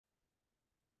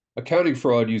Accounting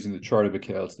fraud using the chart of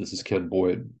accounts. This is Ken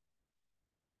Boyd.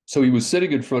 So he was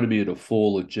sitting in front of me in a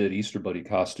full legit Easter Bunny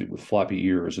costume with floppy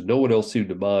ears, and no one else seemed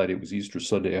to mind. It was Easter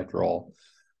Sunday after all.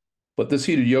 But this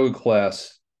heated yoga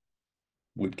class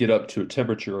would get up to a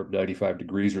temperature of 95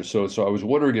 degrees or so. So I was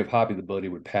wondering if Hoppy the Bunny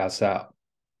would pass out.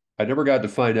 I never got to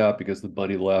find out because the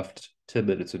bunny left 10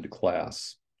 minutes into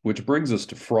class, which brings us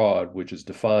to fraud, which is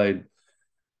defined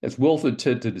as willful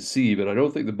intent to deceive. And I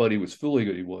don't think the bunny was fooling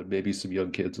anyone, maybe some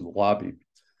young kids in the lobby.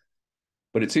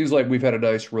 But it seems like we've had a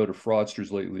nice run of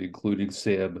fraudsters lately, including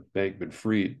Sam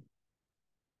Bankman-Fried.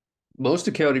 Most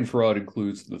accounting fraud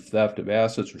includes the theft of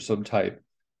assets or some type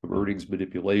of earnings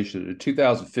manipulation. In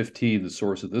 2015, the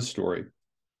source of this story,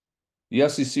 the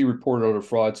SEC reported on a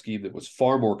fraud scheme that was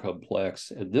far more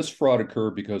complex, and this fraud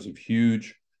occurred because of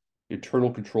huge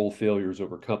internal control failures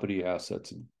over company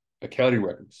assets and accounting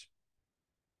records.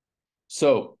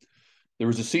 So, there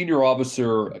was a senior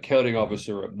officer, accounting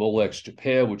officer at Molex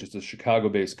Japan, which is a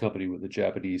Chicago-based company with a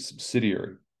Japanese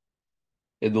subsidiary.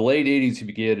 In the late 80s, he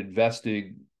began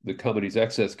investing the company's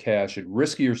excess cash in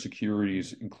riskier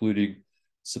securities, including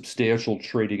substantial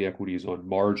trading equities on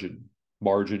margin.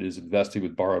 Margin is investing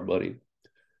with borrowed money.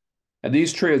 And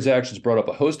these transactions brought up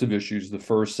a host of issues. The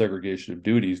first, segregation of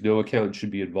duties. No accountant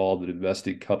should be involved in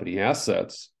investing company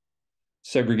assets.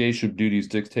 Segregation of duties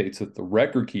dictates that the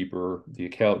record keeper, the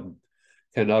accountant,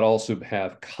 cannot also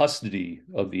have custody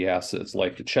of the assets,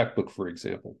 like the checkbook, for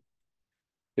example.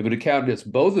 If an accountant has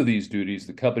both of these duties,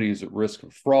 the company is at risk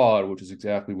of fraud, which is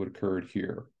exactly what occurred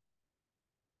here.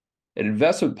 An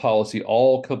investment policy,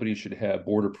 all companies should have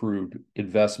board-approved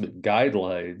investment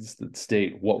guidelines that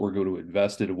state what we're going to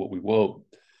invest in and what we won't.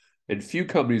 And few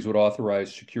companies would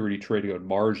authorize security trading on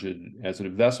margin as an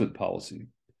investment policy.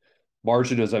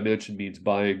 Margin, as I mentioned, means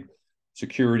buying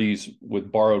securities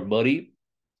with borrowed money.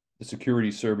 The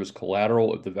securities serve as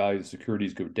collateral. If the value of the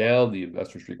securities go down, the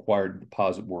investor is required to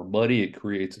deposit more money. It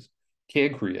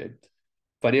can create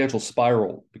financial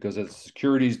spiral because as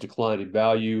securities decline in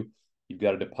value, you've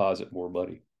got to deposit more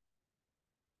money.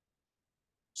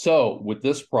 So with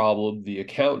this problem, the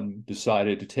accountant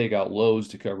decided to take out loans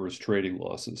to cover his trading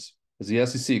losses. As the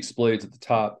SEC explains at the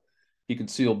top, he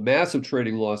concealed massive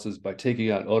trading losses by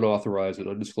taking out unauthorized and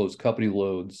undisclosed company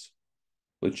loans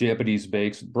with Japanese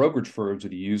banks and brokerage firms,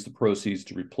 and he used the proceeds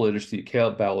to replenish the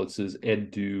account balances and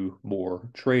do more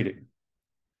trading.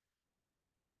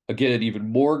 Again, even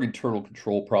more internal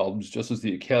control problems. Just as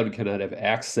the accountant cannot have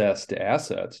access to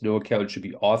assets, no accountant should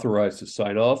be authorized to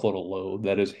sign off on a loan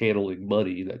that is handling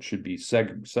money that should be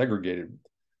segregated,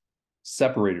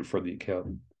 separated from the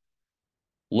accountant.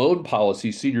 Loan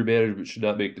policy, senior management should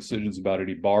not make decisions about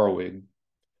any borrowing.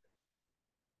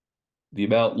 The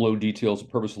amount, loan details, and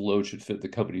purpose of the loan should fit the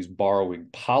company's borrowing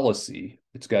policy.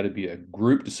 It's got to be a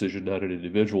group decision, not an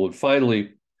individual. And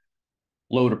finally,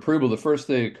 loan approval. The first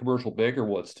thing a commercial banker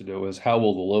wants to know is how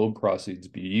will the loan proceeds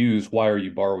be used? Why are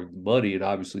you borrowing the money? And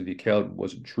obviously, the accountant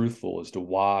wasn't truthful as to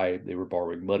why they were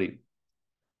borrowing money.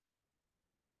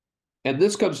 And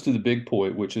this comes to the big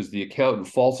point, which is the accountant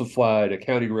falsified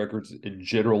accounting records and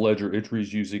general ledger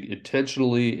entries using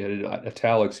intentionally, and in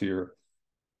italics here,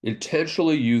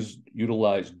 intentionally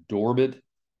utilize dormant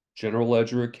general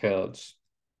ledger accounts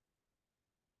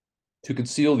to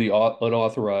conceal the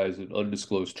unauthorized and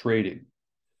undisclosed trading.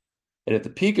 And at the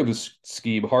peak of the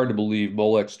scheme, hard to believe,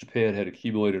 Molex Japan had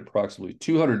accumulated approximately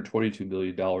 $222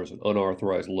 million in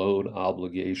unauthorized loan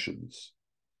obligations.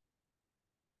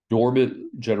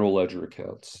 Dormant general ledger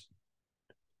accounts.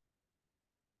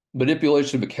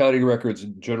 Manipulation of accounting records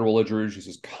and general ledger entries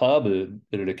is common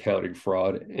in an accounting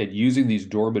fraud, and using these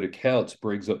dormant accounts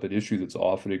brings up an issue that's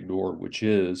often ignored, which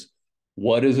is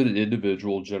what is an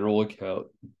individual general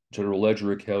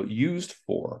ledger account used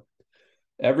for?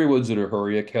 Everyone's in a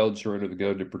hurry. Accountants are under the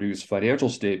gun to produce financial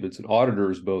statements, and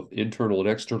auditors, both internal and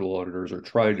external auditors, are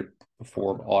trying to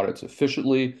perform audits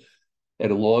efficiently.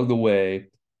 And along the way,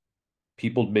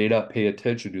 people may not pay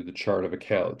attention to the chart of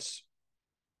accounts.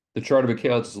 The chart of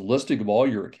accounts is a listing of all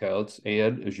your accounts,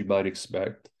 and as you might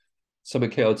expect, some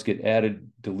accounts get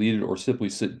added, deleted, or simply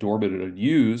sit dormant and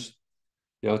unused.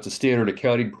 Now, it's a standard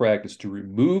accounting practice to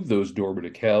remove those dormant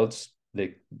accounts.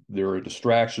 They're a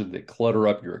distraction. They clutter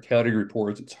up your accounting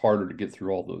reports. It's harder to get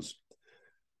through all those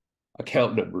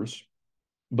account numbers.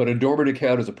 But a dormant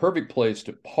account is a perfect place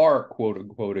to park, quote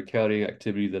unquote, accounting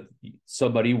activity that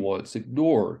somebody wants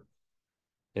ignored.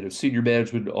 And if senior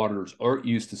management and auditors aren't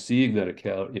used to seeing that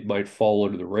account, it might fall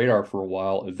under the radar for a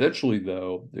while. Eventually,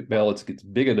 though, the balance gets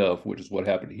big enough, which is what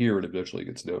happened here, and eventually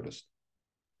gets noticed.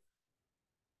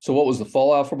 So what was the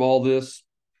fallout from all this?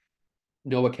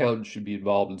 No accountant should be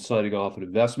involved in signing off an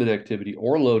investment activity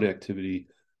or loan activity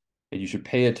And you should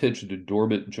pay attention to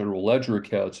dormant general ledger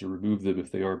accounts and remove them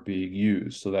if they aren't being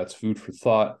used. So that's food for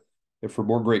thought. And for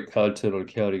more great content on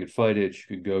accounting and finance,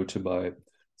 you can go to my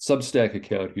Substack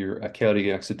account here, Accounting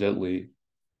Accidentally,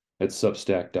 at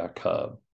substack.com.